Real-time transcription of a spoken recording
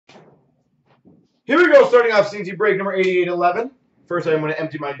Here we go, starting off CNC break number 8811. First, I'm going to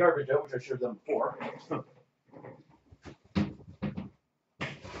empty my garbage out, which I should have done before.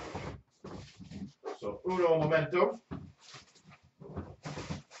 So, uno momento.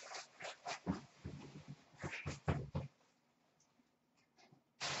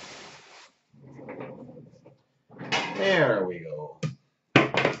 There we go.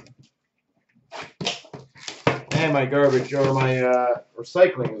 And my garbage, or my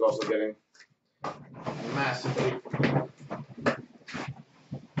recycling is also getting massively.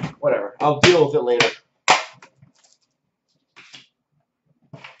 Whatever, I'll deal with it later.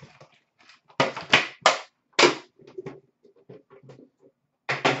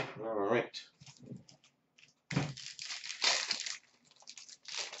 All right.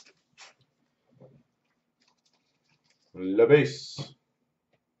 La base.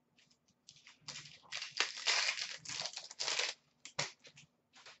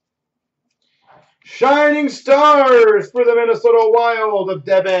 Shining Stars for the Minnesota Wild of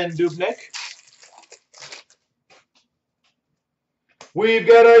Devin Dubnyk. We've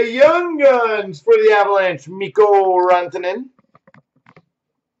got a Young Guns for the Avalanche, Mikko Rantanen.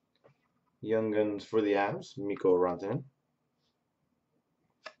 Young Guns for the Avs, Mikko Rantanen.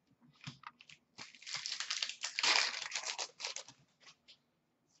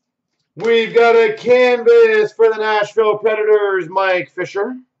 We've got a canvas for the Nashville Predators, Mike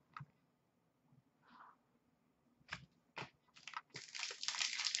Fisher.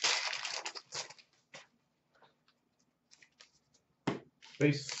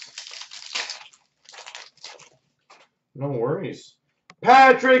 Base. No worries.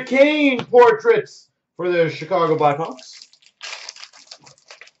 Patrick Kane portraits for the Chicago Blackhawks.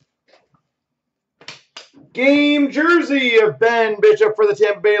 Game jersey of Ben Bishop for the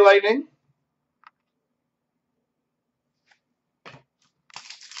Tampa Bay Lightning.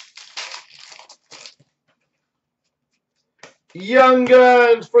 Young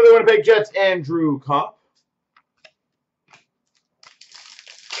Guns for the Winnipeg Jets, Andrew Kopp.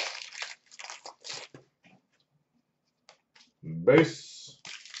 Base.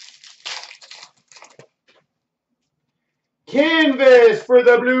 Canvas for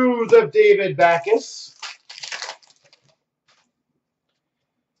the Blues of David Backes.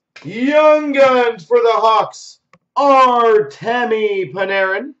 Young Guns for the Hawks, Artemi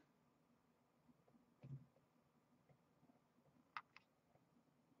Panarin.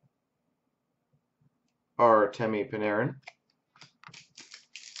 Artemi Panarin.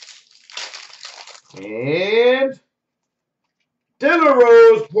 And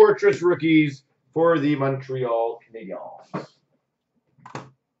Delarose Portraits Rookies for the Montreal Canadiens.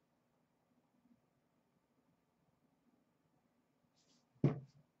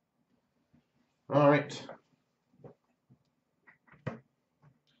 All right.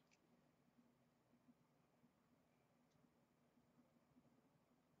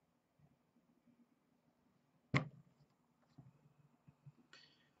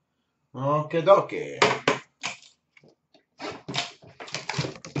 Okie dokie.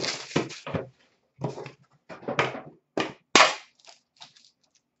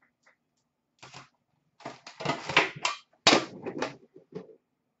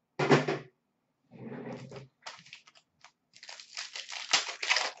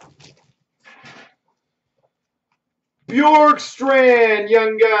 Bjorkstrand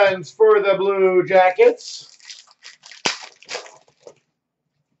Young Guns for the Blue Jackets.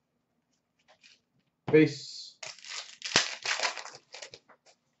 Base.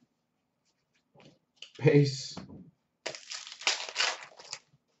 Base.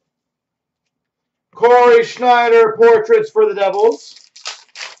 Corey Schneider portraits for the Devils.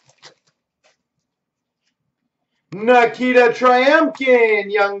 Nikita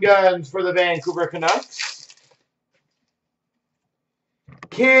Triumkin Young Guns for the Vancouver Canucks.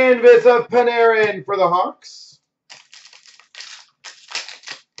 Canvas of Panarin for the Hawks.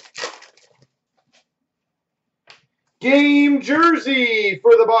 Game jersey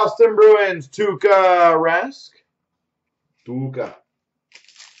for the Boston Bruins, Tuukka Rask. Tuukka.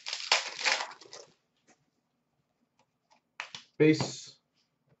 Base.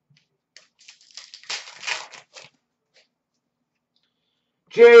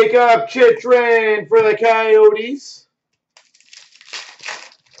 Jacob Chychrun for the Coyotes.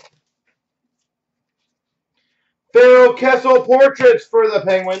 Phil Kessel portraits for the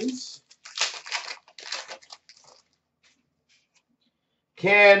Penguins.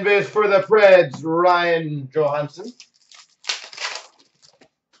 Canvas for the Preds, Ryan Johansson.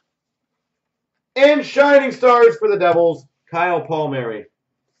 And Shining Stars for the Devils, Kyle Palmieri.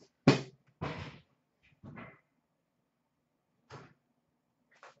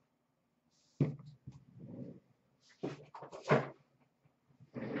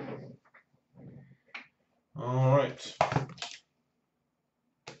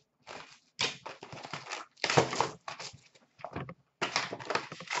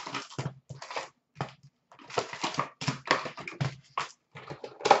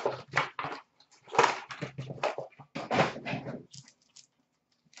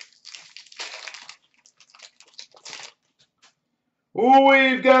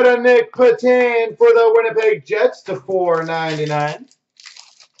 We've got a Nick Patan for the Winnipeg Jets to $4.99.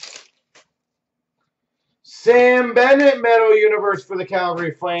 Sam Bennett Metal Universe for the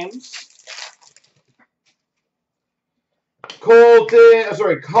Calgary Flames. Colin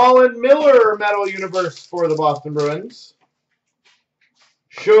Miller Metal Universe for the Boston Bruins.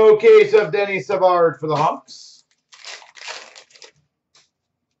 Showcase of Denny Savard for the Hawks.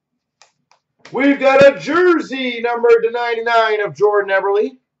 We've got a jersey numbered to 99 of Jordan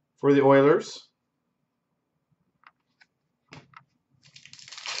Eberle for the Oilers.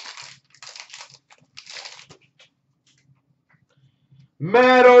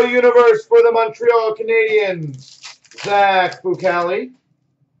 Metal Universe for the Montreal Canadiens, Zach Fucale.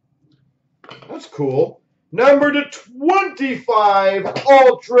 That's cool. Number to 25,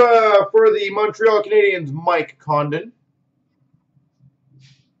 Ultra for the Montreal Canadiens, Mike Condon.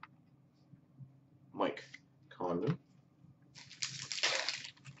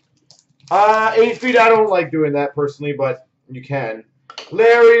 8 feet, I don't like doing that personally, but you can.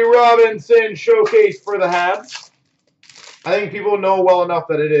 Larry Robinson Showcase for the Habs. I think people know well enough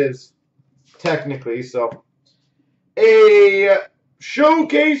that it is, technically, so. A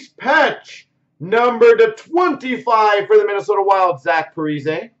Showcase patch, number to 25 for the Minnesota Wild, Zach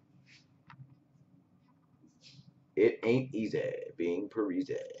Parise. It ain't easy being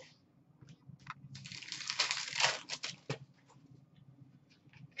Parise.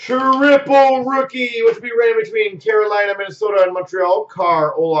 Triple rookie, which will be ran between Carolina, Minnesota, and Montreal.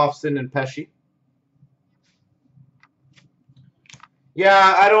 Carr, Olofsson, and Pesce.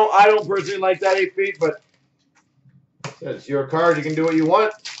 Yeah, I don't personally like that 8 feet, but it's your card. You can do what you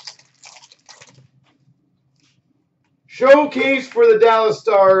want. Showcase for the Dallas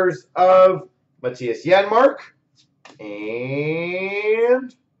Stars of Matthias Janmark.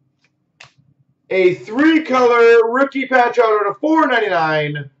 And a 3-color rookie patch auto to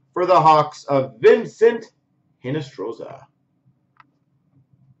 $4.99 for the Hawks of Vincent Hinostroza.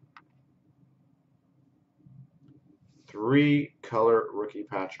 3-color rookie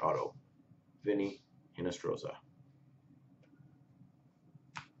patch auto, Vinny Hinostroza.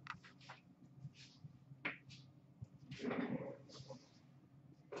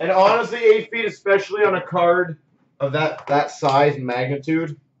 And honestly, 8 feet, especially on a card of that size and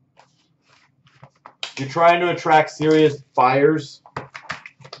magnitude, you're trying to attract serious buyers.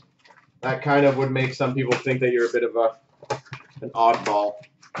 That kind of would make some people think that you're a bit of an oddball.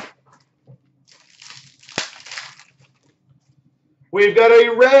 We've got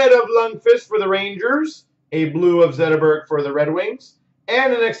a red of Lundqvist for the Rangers, a blue of Zetterberg for the Red Wings,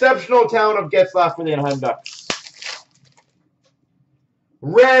 and an exceptional talent of Getzlaf for the Anaheim Ducks.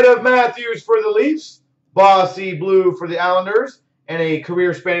 Red of Matthews for the Leafs, Bossy blue for the Islanders, and a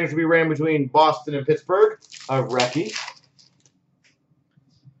career spanning to be ran between Boston and Pittsburgh of Recchi.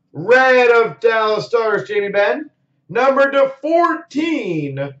 Red of Dallas Stars, Jamie Benn. Number to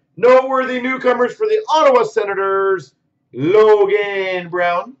 14, noteworthy newcomers for the Ottawa Senators, Logan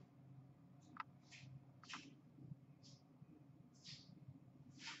Brown.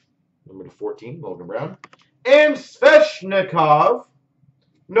 Number to 14, Logan Brown. And Svechnikov,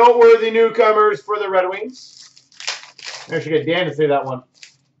 noteworthy newcomers for the Red Wings. I should get Dan to say that one.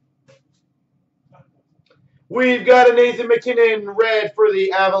 We've got a Nathan McKinnon red for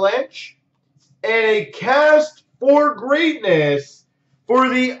the Avalanche. And a cast for greatness for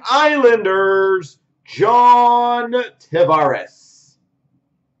the Islanders, John Tavares.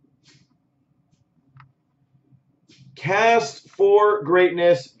 Cast for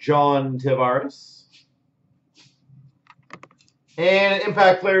greatness, John Tavares. And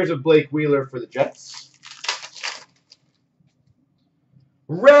impact players of Blake Wheeler for the Jets.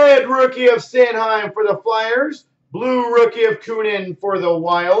 Red rookie of Sanheim for the Flyers. Blue rookie of Kunin for the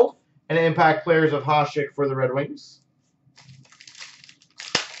Wild. And impact players of Hasek for the Red Wings.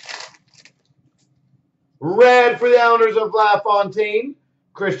 Red for the Islanders of LaFontaine.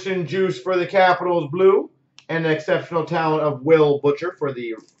 Christian Juice for the Capitals, blue. And an exceptional talent of Will Butcher for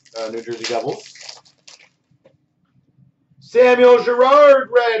the New Jersey Devils. Samuel Girard,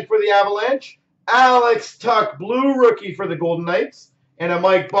 red for the Avalanche. Alex Tuck, blue rookie for the Golden Knights. And a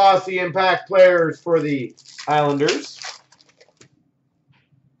Mike Bossy impact players for the Islanders.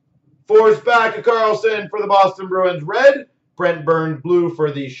 Forrest Back Carlson for the Boston Bruins, red. Brent Burns, blue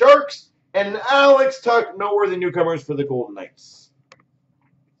for the Sharks. And Alex Tuck, noteworthy newcomers for the Golden Knights.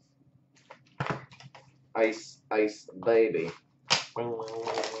 Ice, ice, baby.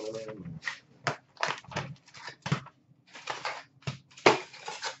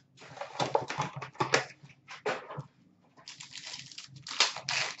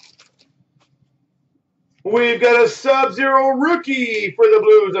 We've got a Sub-Zero rookie for the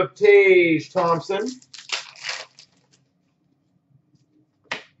Blues of Tage Thompson.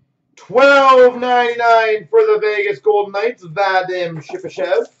 $12.99 for the Vegas Golden Knights, Vadim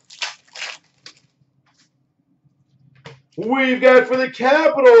Shipachyov. We've got for the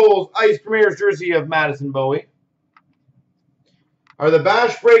Capitals, Ice Premier's jersey of Madison Bowie. Are the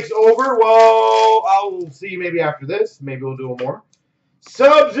bash breaks over? Well, I'll see maybe after this. Maybe we'll do one more.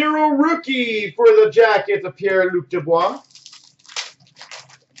 Sub-Zero rookie for the Jackets of Pierre-Luc Dubois.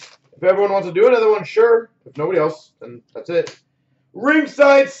 If everyone wants to do another one, sure. If nobody else, then that's it.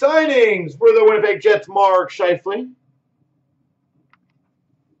 Ringside signings for the Winnipeg Jets, Mark Scheifele.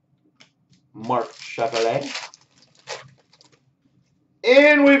 Mark Scheifele.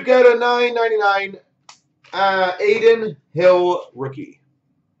 And we've got a $9.99 Aiden Hill rookie.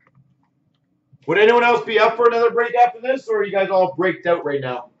 Would anyone else be up for another break after this, or are you guys all breaked out right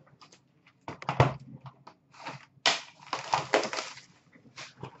now?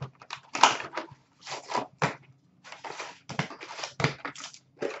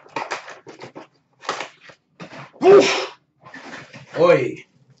 Oof. Oi.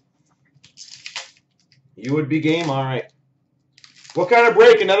 You would be game? All right. What kind of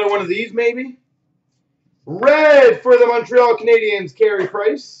break? Another one of these, maybe? Red for the Montreal Canadiens, Carey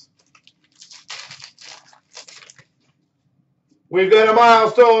Price. We've got a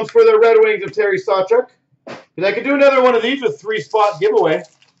Milestones for the Red Wings of Terry Sawchuk. Because I could do another one of these with 3-spot giveaway.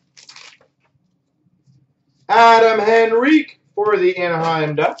 Adam Henrique for the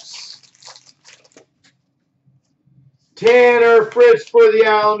Anaheim Ducks. Tanner Fritz for the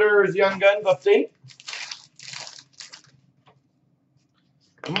Islanders, Young Guns update.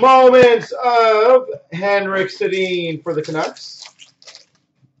 Moments of Henrik Sedin for the Canucks.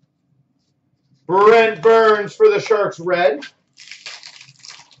 Brent Burns for the Sharks, red.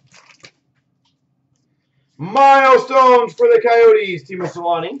 Milestones for the Coyotes, Timo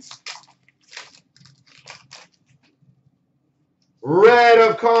Solani. Red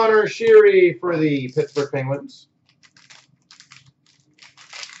of Connor Sheary for the Pittsburgh Penguins.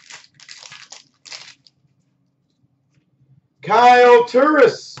 Kyle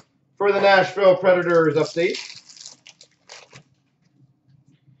Turris for the Nashville Predators update.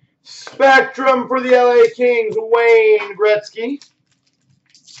 Spectrum for the LA Kings, Wayne Gretzky.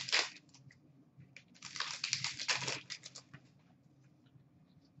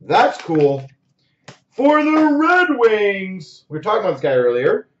 That's cool. For the Red Wings, we were talking about this guy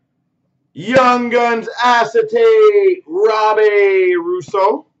earlier. Young Guns acetate, Robbie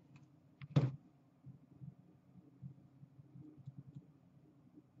Russo.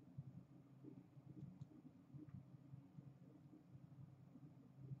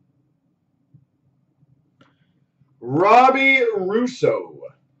 Robbie Russo.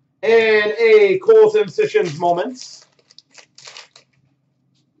 And a Colton Sessions Moments.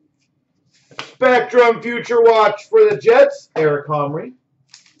 Spectrum Future Watch for the Jets, Eric Comrie.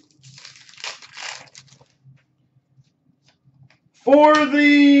 For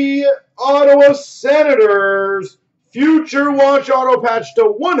the Ottawa Senators, Future Watch Auto Patch to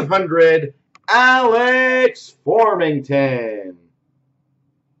 100, Alex Formington.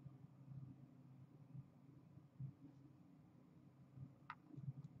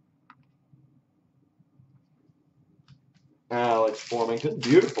 Alex Formington,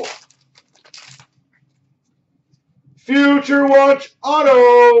 beautiful. Future Watch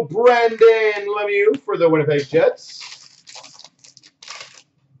Auto, Brendan Lemieux for the Winnipeg Jets.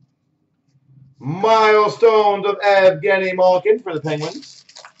 Milestones of Evgeny Malkin for the Penguins.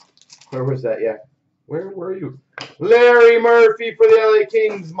 Where was that? Yeah. Where were you? Larry Murphy for the LA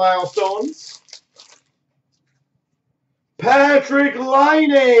Kings, Milestones. Patrick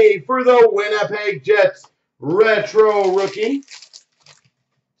Laine for the Winnipeg Jets, Retro Rookie.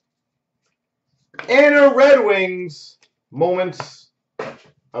 And a Red Wings, Moments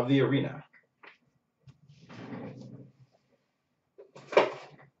of the Arena.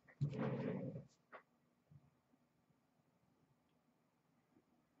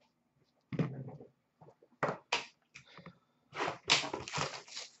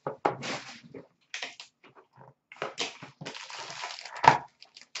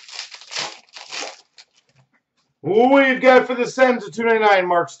 We've got for the Sens a 299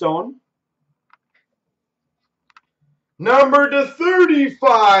 Mark Stone. Number to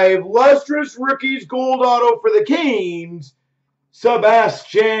 35, Lustrous Rookies Gold Auto for the Canes,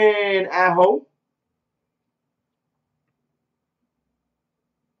 Sebastian Aho.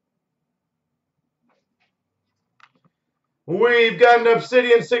 We've got an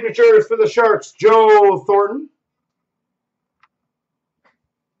Obsidian Signatures for the Sharks, Joe Thornton.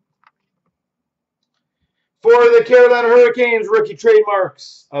 For the Carolina Hurricanes, rookie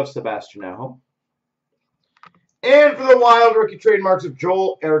trademarks of Sebastian Aho. And for the Wild, rookie trademarks of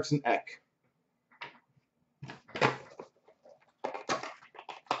Joel Eriksson Ek.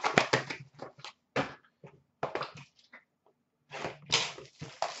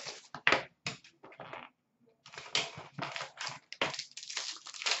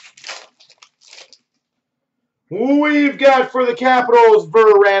 We've got for the Capitals,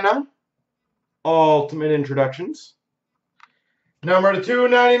 Verana. Ultimate introductions. Number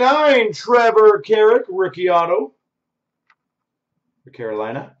 /299, Trevor Carrick, rookie auto for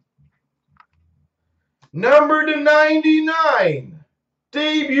Carolina. Number /99,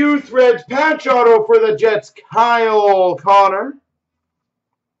 debut Threads patch auto for the Jets, Kyle Connor.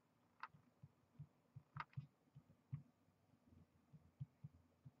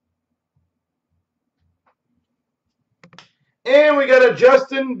 And we got a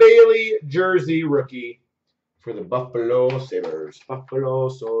Justin Bailey jersey rookie for the Buffalo Sabres. Buffalo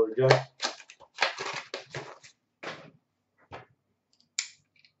Soldier.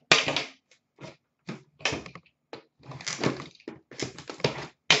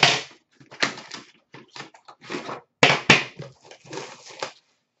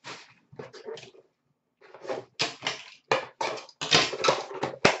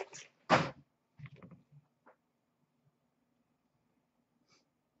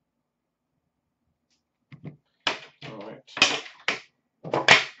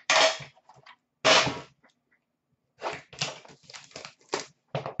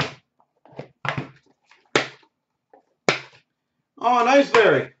 Oh, nice,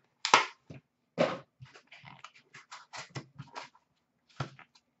 Larry.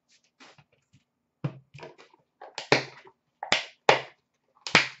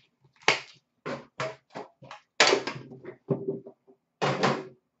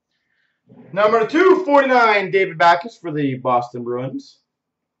 Number /249, David Backes for the Boston Bruins.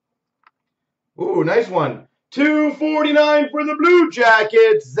 Ooh, nice one. /249 for the Blue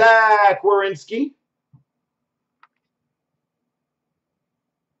Jackets, Zach Werenski.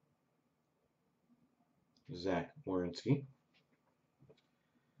 Zach Werenski.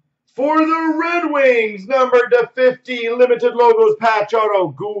 For the Red Wings, number /50, limited logos patch auto,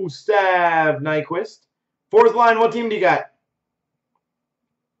 Gustav Nyquist. Fourth line, what team do you got?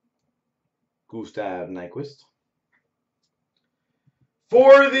 Gustav Nyquist.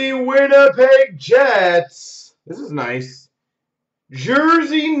 For the Winnipeg Jets, this is nice.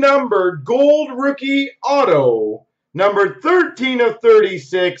 Jersey numbered gold rookie auto, number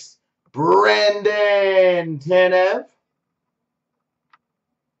 13/36, Brandon Tanev.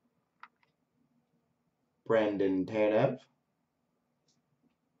 Brandon Tanev.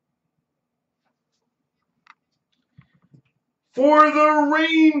 For the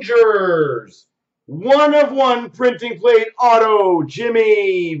Rangers, 1/1 printing plate auto,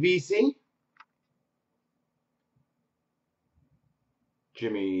 Jimmy Vesey.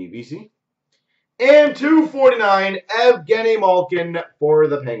 Jimmy Vesey. And /249, Evgeny Malkin for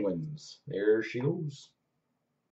the Penguins. There she goes.